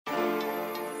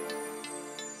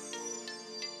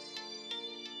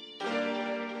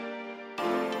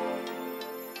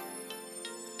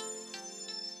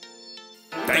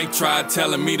They tried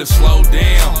telling me to slow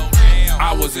down.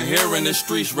 I wasn't here in the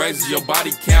streets, raises your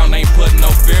body count. Ain't putting no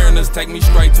fear in us, take me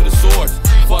straight to the source.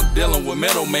 Fuck dealing with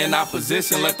middlemen,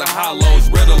 opposition, let the hollows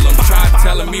riddle them. Tried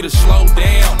telling me to slow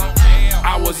down.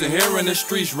 I wasn't here in the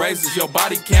streets, raises your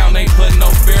body count. Ain't putting no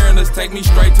fear in us, take me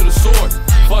straight to the source.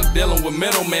 Fuck dealing with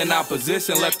middlemen,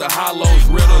 opposition, let the hollows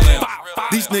riddle them.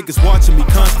 These niggas watching me,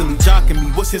 constantly jocking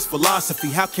me. What's his philosophy?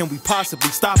 How can we possibly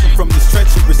stop him from this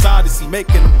treacherous odyssey,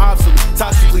 making him obsolete,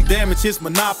 toxically damage his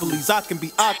monopolies? I can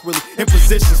be awkwardly in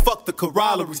positions, fuck the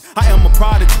corollaries. I am a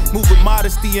prodigy, move with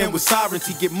modesty and with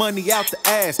sovereignty. Get money out the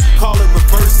ass, call it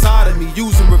reverse sodomy.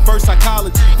 Using reverse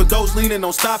psychology for those leaning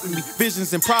on stopping me.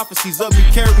 Visions and prophecies of me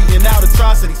carrying out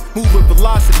atrocities. Move with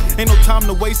velocity, ain't no time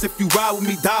to waste. If you ride with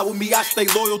me, die with me. I stay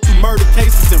loyal to murder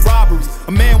cases and robberies.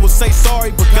 A man will say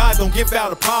sorry, but God don't give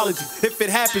out apologies. If it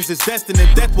happens, it's destined,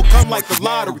 and death will come like the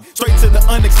lottery. Straight to the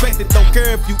unexpected, don't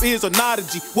care if you is or not a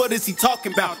G. What is he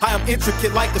talking about? I am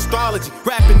intricate like astrology.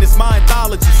 Rapping is my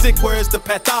anthology. Sick, where is the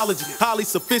pathology? Highly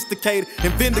sophisticated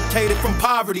and vindicated from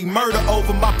poverty. Murder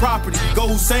over my property. Go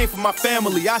Hussein for my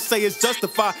family. I say it's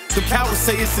justified. The cowards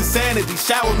say it's insanity.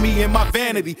 Shower me in my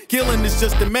vanity. Killing is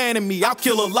just demanding me. I'll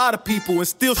kill a lot of people and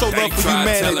still show love for humanity. They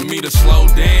tried telling me to slow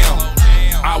down.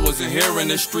 I wasn't here in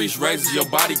the streets, raises your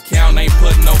body count. Ain't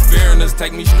putting no fear in us,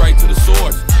 take me straight to the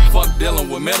source. Fuck dealing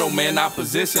with middlemen,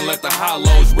 opposition, let the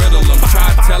hollows riddle them.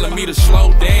 Tried telling me to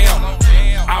slow down.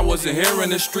 I wasn't here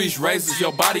in the streets, raises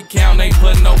your body count. Ain't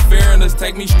putting no fear in us,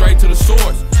 take me straight to the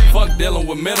source. Fuck dealing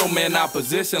with middlemen,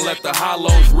 opposition, let the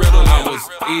hollows riddle them. I was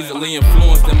easily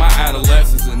influenced in my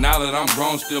adolescence, and now that I'm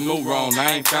grown, still move wrong,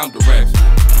 I ain't found direction.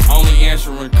 Only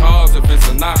answering calls if it's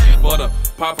a knock for the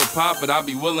pop, but I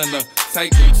be willing to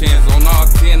take the chance. On all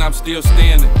 10, I'm still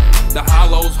standing. The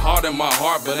hollows hard in my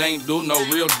heart, but ain't do no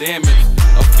real damage.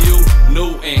 A few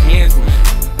new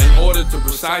enhancements in order to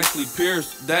precisely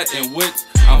pierce that in which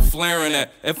I'm flaring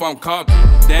at. If I'm caught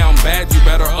down bad, you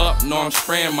better up. No, I'm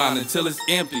spraying mine until it's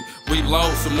empty.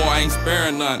 Reload some more, I ain't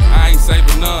sparing none. I ain't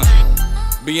saving none.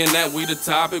 Being that we the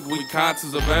topic, we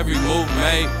conscious of every move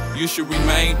made. You should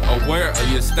remain aware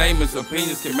of your statements.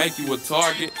 Opinions can make you a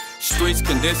target. Streets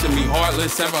condition me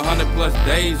heartless. 700+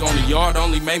 days on the yard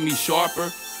only made me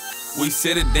sharper. We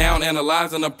sit it down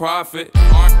analyzing the profit.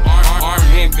 Armed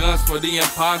handguns for the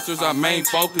imposters. Our main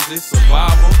focus is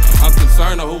survival. I'm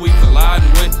concerned of who we colliding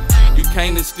with. You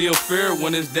can't instill fear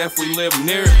when it's death we live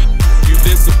near. You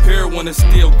disappear when it's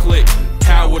still click.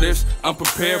 Cowardice,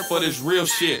 unprepared for this real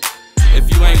shit. If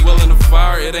you ain't willing to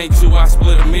fire, it ain't you I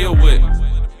split a meal with.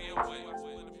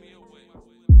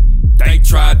 They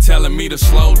tried telling me to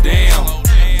slow down.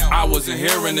 I wasn't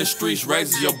here in the streets,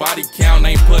 raises your body count.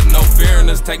 Ain't putting no fear in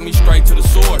us, take me straight to the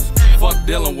source. Fuck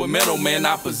dealing with middlemen,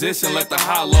 opposition, let the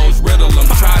hollows riddle them.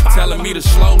 Tried telling me to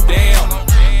slow down.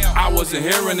 I wasn't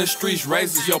here in the streets,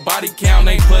 raises your body count.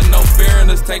 Ain't putting no fear in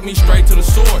us, take me straight to the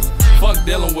source. Fuck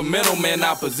dealing with middlemen,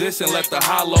 opposition, let the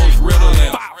hollows riddle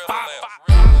them.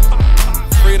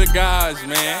 Free the guys,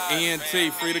 man.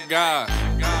 ENT, free the guys.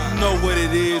 You know what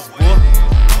it is, boy.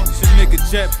 It's your nigga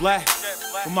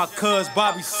JetBlack with my cuz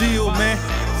Bobby Seal, man.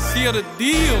 Seal the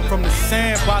deal. From the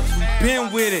sandbox, we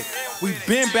been with it. We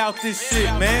been about this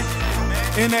shit, man.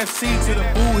 NFC to the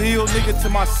Blue Hill nigga, to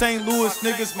my St. Louis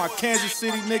niggas, my Kansas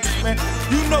City niggas, man.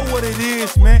 You know what it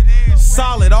is, man.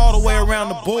 Solid all the way around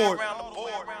the board.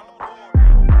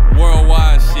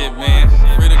 Worldwide shit, man.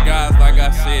 Free the guys, like I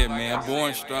said, man.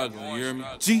 Born struggle, you hear me?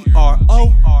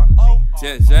 G.R.O.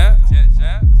 JetBlack.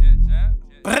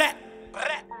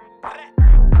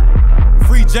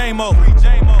 Free J.Mo.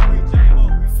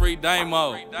 Free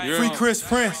Damo. Free Chris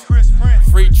Prince.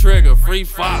 Free Trigger. Free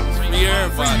Fox. Free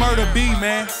everybody. Free Murder B,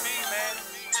 man.